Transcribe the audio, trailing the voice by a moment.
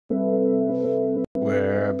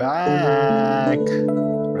back.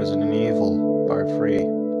 Resident Evil, Part 3.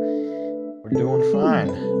 We're doing fine.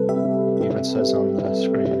 It even says on the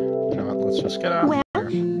screen. You know what, let's just get out Well, of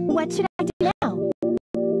here. what should I do now?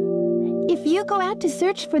 If you go out to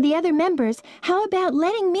search for the other members, how about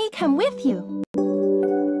letting me come with you?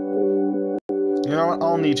 You know what,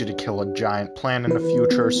 I'll need you to kill a giant plant in the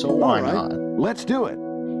future, so why not? Let's do it.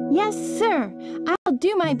 Yes, sir. I'll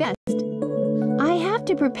do my best. I have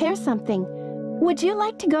to prepare something. Would you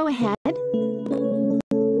like to go ahead?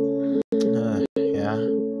 Yeah.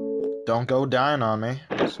 Don't go dying on me.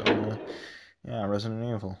 So, yeah, Resident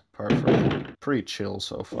Evil, Part 3. Pretty chill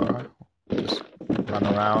so far. Just run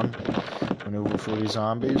around, maneuver through these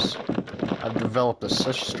zombies. I've developed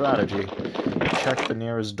such strategy. Check the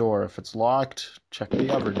nearest door. If it's locked, check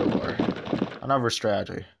the other door. Another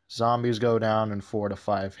strategy. Zombies go down in 4 to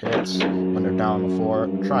 5 hits. When they're down on the floor,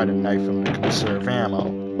 try to knife them to conserve ammo.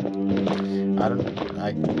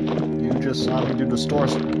 You just saw me do the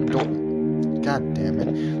God damn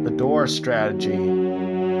it. The door strategy.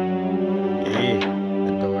 Yeah,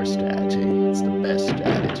 the door strategy. It's the best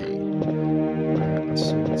strategy. Alright, let's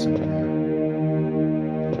see what's in here.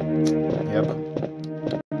 Yep.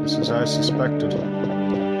 This is as I suspected.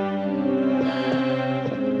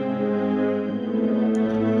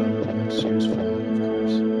 Seems fun, of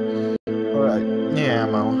course. Alright, yeah,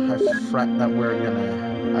 ammo. I fret that we're gonna...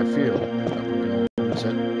 I feel that we're gonna lose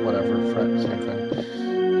it. Whatever, fret, same thing.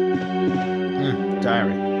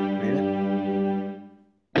 Diary. Read it.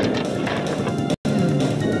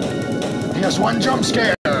 PS1 jump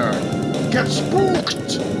scare! Get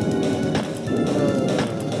spooked!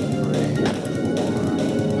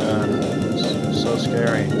 So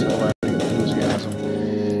scary until that enthusiasm.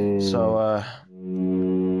 So,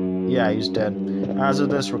 yeah, he's dead. As of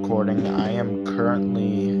this recording, I am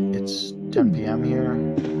currently, it's 10 p.m. here,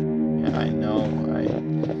 and I know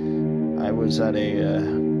I was at a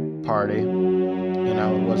party. You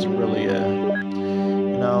know, it wasn't really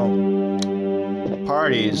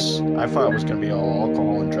parties. I thought it was gonna be all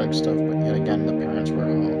alcohol and drug stuff, but yet again, the parents were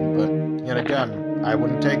home. But yet again, I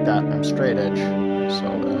wouldn't take that. I'm straight edge.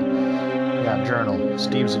 So, yeah, journal.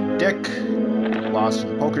 Steve's a dick. Lost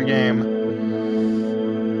in a poker game.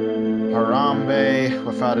 Harambe,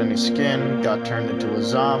 without any skin, got turned into a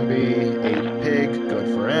zombie. Ate pig, good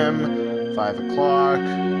for him. 5 o'clock.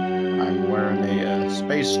 I'm wearing a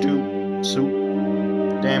space suit.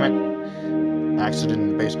 Damn it. Accident in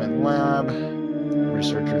the basement lab.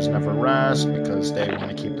 Researchers never rest because they want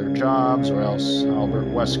to keep their jobs, or else Albert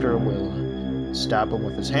Wesker will stab him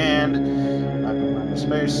with his hand. I've been wearing a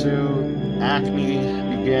spacesuit. Acne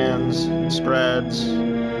begins and spreads.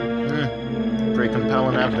 Pretty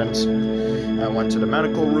compelling evidence. I went to the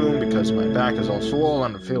medical room because my back is all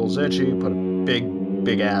swollen and it feels itchy. Put a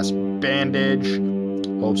big ass bandage.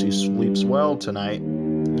 Hopes he sleeps well tonight.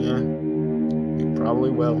 Yeah, he probably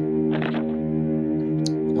will.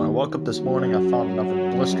 When I woke up this morning, I found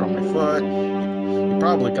another blister on my foot. He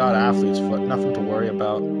probably got athlete's foot. Nothing to worry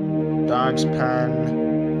about. Dog's pen.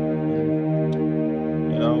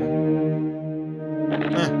 You know.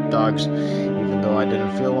 Dogs. Even though I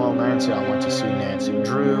didn't feel well, Nancy, I went to see Nancy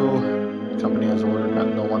Drew. The company has ordered that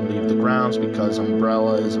no one leave the grounds because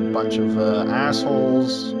Umbrella is a bunch of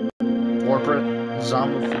assholes. Corporate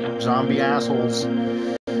zombie assholes.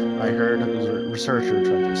 I heard it was a researcher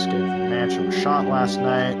tried to escape from the mansion, was shot last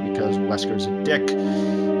night because Wesker's a dick.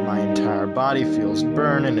 My entire body feels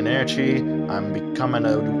burning and itchy. I'm becoming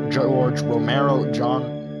a George Romero,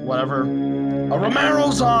 whatever. A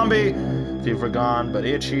Romero zombie! Fever gone, but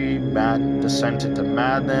itchy. Bad descent into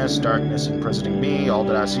madness. Darkness imprisoning me. All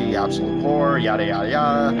that I see, absolute horror. Yada yada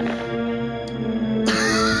yada.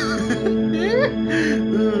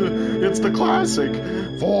 It's the classic.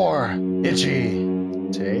 4. Itchy.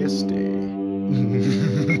 Tasty.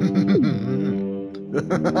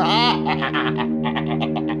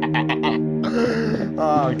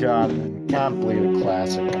 Oh god. Can't believe a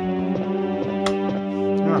classic.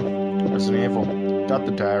 Resident Evil. Got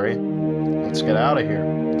the diary. Let's get out of here.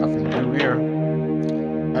 Nothing to do here.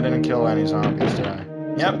 I didn't kill any zombies, did I?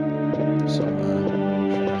 Yep. So,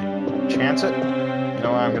 should I chance it? You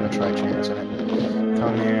know what? I'm gonna try chancing it.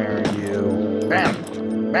 Come here, you. Bam!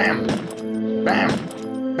 Bam! Bam!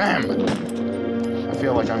 Bam! I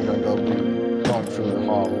feel like I'm gonna go going through the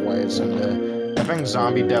hallways, and I think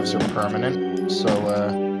zombie deaths are permanent, so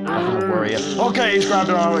nothing to worry. Okay, he's grabbed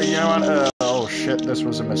it on. You know what? Oh shit! This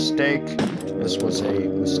was a mistake. This was a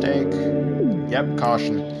mistake. Yep,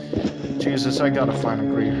 caution. Jesus, I gotta find a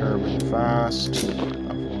green herb fast.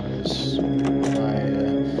 Otherwise, if I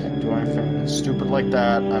do anything stupid like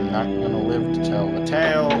that, I'm not gonna live to tell the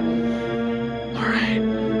tale. Alright.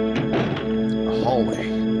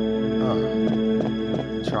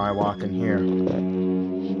 walk in here.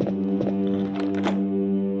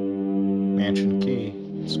 Mansion key.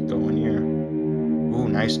 Let's go in here. Ooh,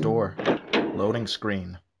 nice door. Loading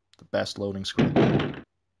screen. The best loading screen.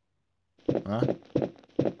 Huh?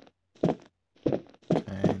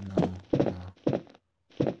 Okay, no.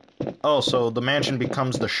 Oh, so the mansion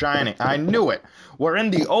becomes The Shining. I knew it! We're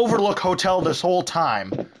in the Overlook Hotel this whole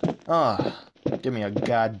time. Ugh. Give me a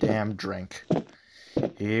goddamn drink.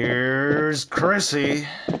 Here's Chrissy.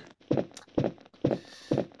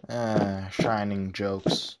 Shining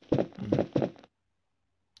jokes.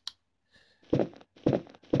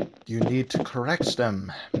 You need to correct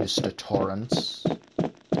them, Mr. Torrance.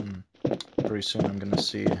 Pretty soon I'm gonna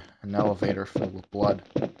see an elevator filled with blood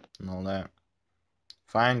and all that.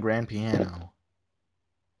 Fine grand piano.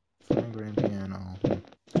 Fine grand piano.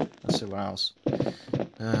 Let's see what else.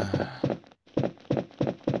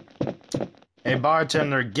 Hey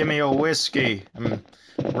bartender, give me a whiskey. I'm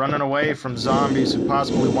running away from zombies who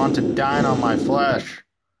possibly want to dine on my flesh.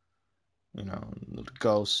 You know, the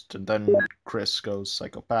ghost, and then Chris goes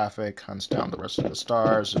psychopathic, hunts down the rest of the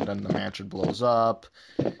stars, and then the mansion blows up.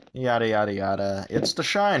 Yada yada yada. It's The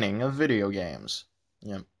Shining of video games.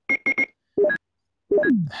 Yep.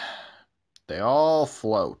 They all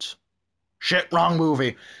float. Shit, wrong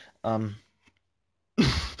movie.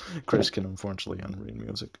 Chris can unfortunately unread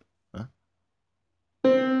music. Huh?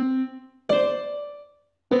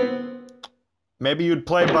 Maybe you'd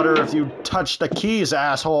play better if you touched the keys,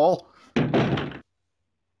 asshole.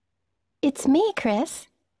 It's me, Chris.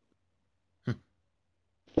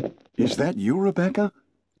 Is that you, Rebecca?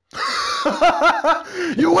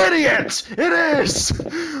 You idiot! It is!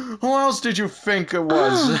 Who else did you think it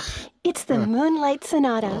was? Oh, it's the Moonlight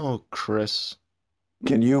Sonata. Oh, Chris.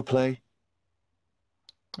 Can you play?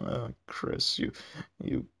 Oh, Chris, you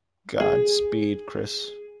Godspeed,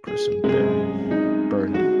 Chris. Chris and Barry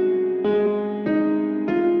Burden.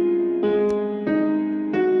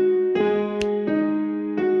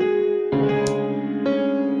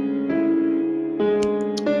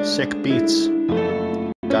 Sick beats.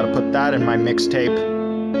 Gotta put that in my mixtape.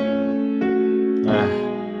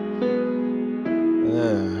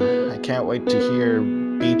 I can't wait to hear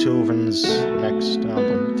Beethoven's next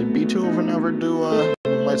album. Did Beethoven ever do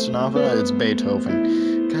Moonlight Sonata? It's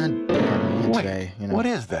Beethoven. God damn me today. You know. What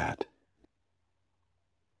is that?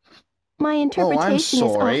 My interpretation I'm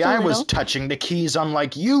sorry. is off a I was little. touching the keys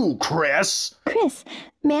unlike you, Chris. Chris,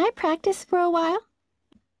 may I practice for a while?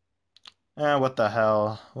 What the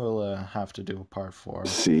hell? We'll have to do part 4.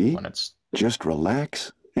 See? When it's... Just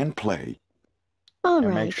relax and play. All And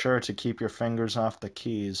right. make sure to keep your fingers off the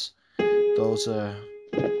keys. Those, Is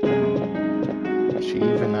she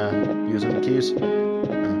even, using the keys?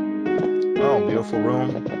 Oh, beautiful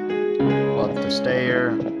room. Love to stay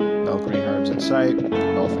here. No green herbs in sight.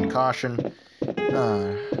 Elfin caution.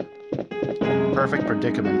 Perfect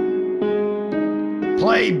predicament.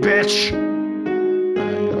 Play, bitch!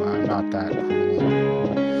 I'm not that cruel.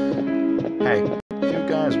 Hey, if you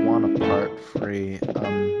guys want a part 3,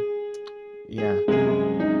 yeah.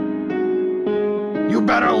 You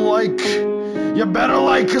better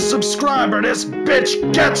like a subscriber, this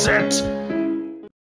bitch gets it!